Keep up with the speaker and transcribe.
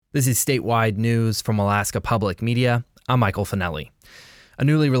This is statewide news from Alaska Public Media. I'm Michael Finelli. A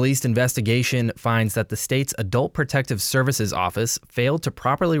newly released investigation finds that the state's Adult Protective Services Office failed to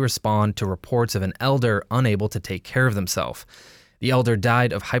properly respond to reports of an elder unable to take care of themselves. The elder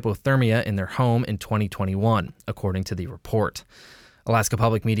died of hypothermia in their home in 2021, according to the report. Alaska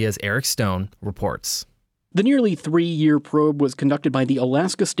Public Media's Eric Stone reports. The nearly 3-year probe was conducted by the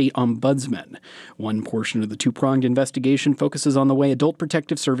Alaska State Ombudsman. One portion of the two-pronged investigation focuses on the way Adult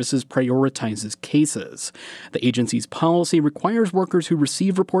Protective Services prioritizes cases. The agency's policy requires workers who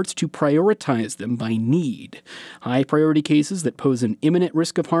receive reports to prioritize them by need. High-priority cases that pose an imminent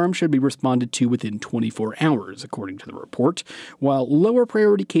risk of harm should be responded to within 24 hours, according to the report, while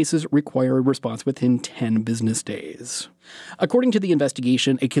lower-priority cases require a response within 10 business days. According to the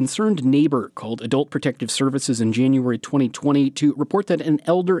investigation, a concerned neighbor called Adult Protective Services in January 2020 to report that an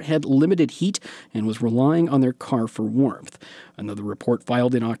elder had limited heat and was relying on their car for warmth. Another report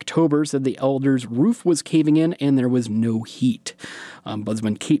filed in October said the elder's roof was caving in and there was no heat.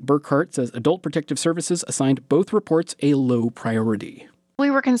 Ombudsman Kate Burkhart says Adult Protective Services assigned both reports a low priority.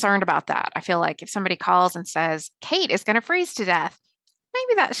 We were concerned about that. I feel like if somebody calls and says, Kate is going to freeze to death,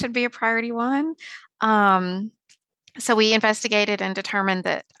 maybe that should be a priority one. So we investigated and determined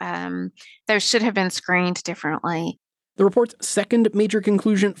that those should have been screened differently. The report's second major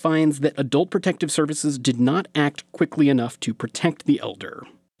conclusion finds that Adult Protective Services did not act quickly enough to protect the elder.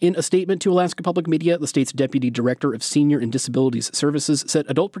 In a statement to Alaska Public Media, the state's Deputy Director of Senior and Disabilities Services said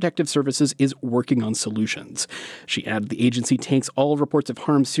Adult Protective Services is working on solutions. She added the agency takes all reports of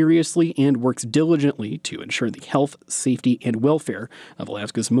harm seriously and works diligently to ensure the health, safety, and welfare of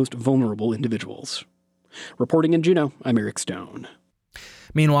Alaska's most vulnerable individuals. Reporting in Juneau, I'm Eric Stone.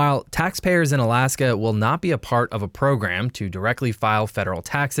 Meanwhile, taxpayers in Alaska will not be a part of a program to directly file federal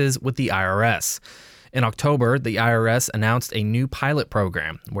taxes with the IRS. In October, the IRS announced a new pilot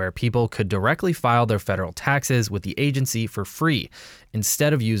program where people could directly file their federal taxes with the agency for free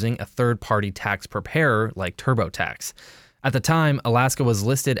instead of using a third-party tax preparer like TurboTax. At the time, Alaska was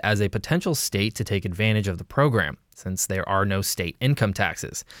listed as a potential state to take advantage of the program, since there are no state income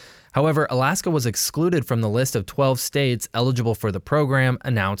taxes. However, Alaska was excluded from the list of 12 states eligible for the program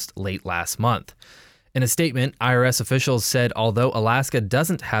announced late last month. In a statement, IRS officials said although Alaska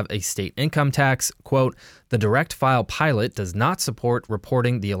doesn't have a state income tax, quote, the direct file pilot does not support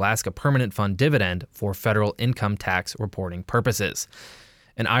reporting the Alaska Permanent Fund dividend for federal income tax reporting purposes.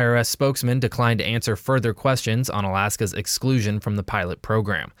 An IRS spokesman declined to answer further questions on Alaska's exclusion from the pilot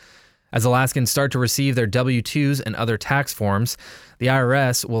program. As Alaskans start to receive their W-2s and other tax forms, the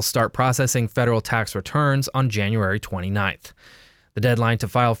IRS will start processing federal tax returns on January 29th. The deadline to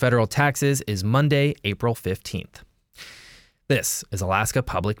file federal taxes is Monday, April 15th. This is Alaska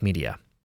Public Media.